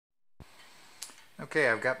Okay,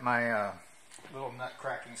 I've got my little nut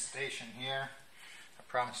cracking station here. I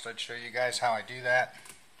promised I'd show you guys how I do that.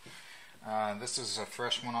 This is a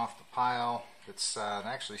fresh one off the pile. It's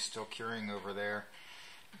actually still curing over there,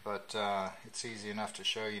 but it's easy enough to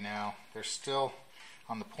show you now. There's still,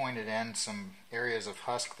 on the pointed end, some areas of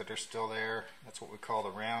husk that are still there. That's what we call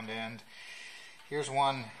the round end. Here's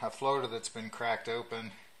a floater that's been cracked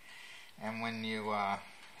open, and when you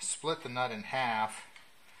split the nut in half,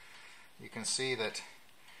 you can see that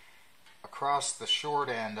across the short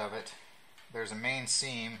end of it there's a main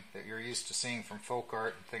seam that you're used to seeing from folk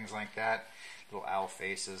art and things like that, little owl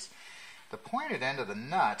faces. The pointed end of the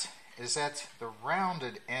nut is at the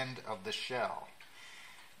rounded end of the shell.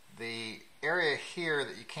 The area here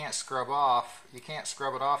that you can't scrub off, you can't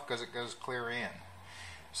scrub it off because it goes clear in.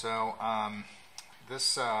 So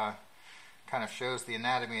this kind of shows the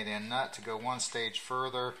anatomy of the nut. To go one stage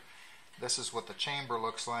further, this is what the chamber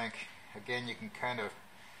looks like. Again, you can kind of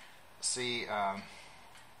see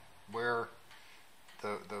where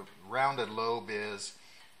the rounded lobe is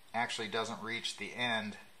actually doesn't reach the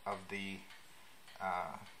end of the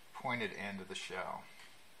pointed end of the shell.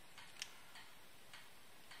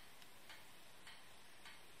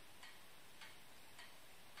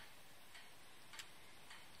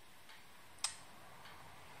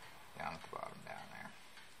 Down at the bottom down there.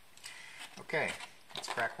 Okay, let's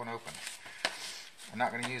crack one open. I'm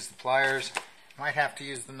not going to use the pliers. Might have to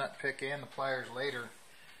use the nut pick and the pliers later,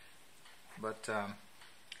 but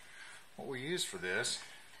what we use for this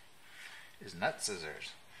is nut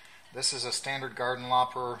scissors. This is a standard garden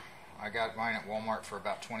lopper. I got mine at Walmart for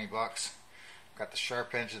about 20 bucks. Got the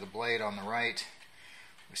sharp edge of the blade on the right.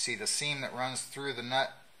 We see the seam that runs through the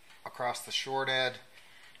nut across the short edge.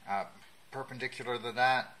 Perpendicular to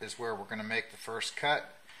that is where we're going to make the first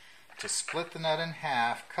cut. To split the nut in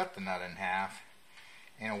half, cut the nut in half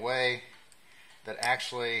in a way that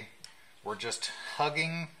actually we're just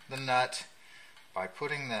hugging the nut by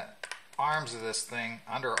putting the arms of this thing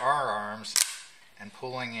under our arms and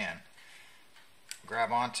pulling in.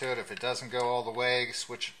 Grab onto it. If it doesn't go all the way,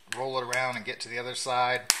 roll it around and get to the other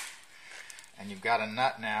side, and you've got a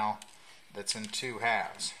nut now that's in two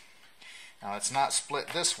halves. Now it's not split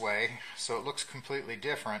this way, so it looks completely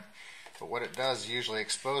different, but what it does is usually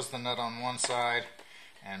expose the nut on one side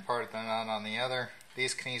and part of the nut on the other.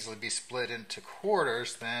 These can easily be split into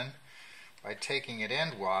quarters then by taking it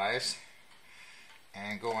endwise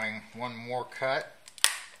and going one more cut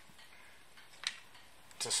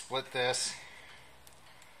to split this.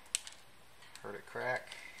 Heard it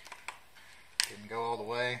crack. Didn't go all the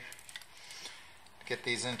way. Get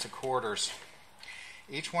these into quarters.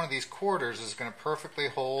 Each one of these quarters is going to perfectly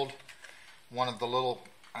hold one of the little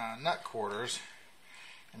nut quarters,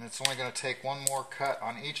 and it's only going to take one more cut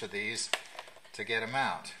on each of these to get them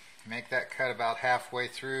out. Make that cut about halfway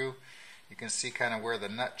through. You can see kind of where the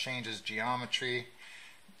nut changes geometry.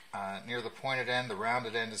 Near the pointed end, the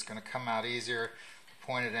rounded end is going to come out easier. The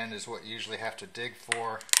pointed end is what you usually have to dig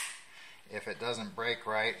for if it doesn't break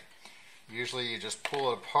right. Usually you just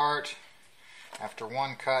pull it apart after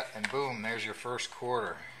one cut and boom, there's your first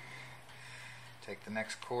quarter. Take the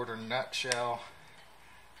next quarter nut shell,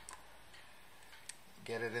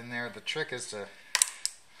 get it in there. The trick is to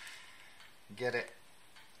get it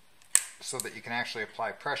so that you can actually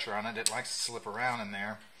apply pressure on it. It likes to slip around in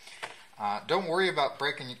there. Don't worry about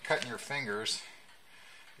cutting your fingers.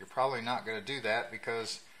 You're probably not going to do that,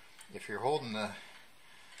 because if you're holding the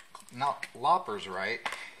loppers right,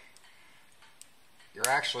 you're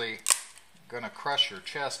actually going to crush your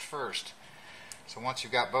chest first. So once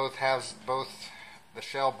you've got both the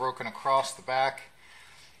shell broken across the back,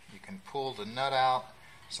 you can pull the nut out.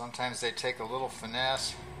 Sometimes they take a little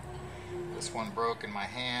finesse. This one broke in my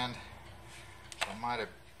hand, so I might have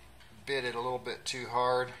bit it a little bit too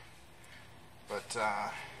hard, but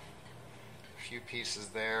a few pieces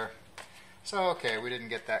there. So okay, we didn't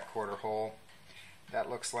get that quarter hole. That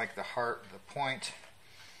looks like the heart, the point.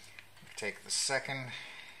 Take the second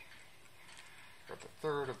or the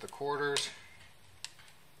third of the quarters.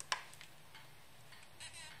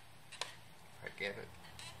 If I get it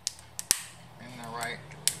in there right,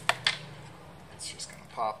 it's just going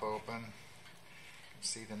to pop open.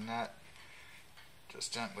 See the nut,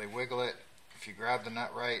 just gently wiggle it. If you grab the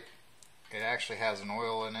nut right, it actually has an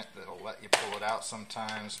oil in it that'll let you pull it out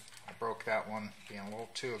sometimes. I broke that one being a little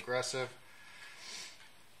too aggressive.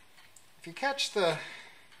 If you catch the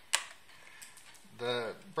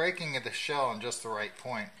breaking of the shell in just the right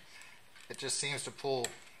point, it just seems to pull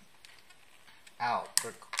out.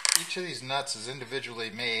 But each of these nuts is individually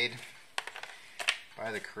made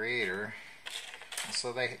by the creator, and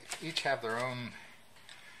so they each have their own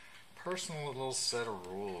personal little set of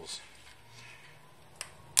rules.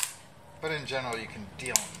 But in general, you can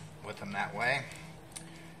deal with them that way.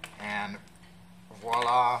 And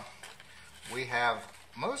voila, we have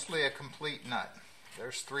mostly a complete nut.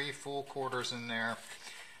 There's 3 full quarters in there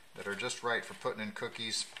that are just right for putting in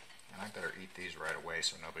cookies. And I better eat these right away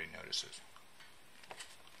so nobody notices.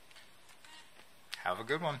 Have a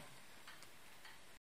good one.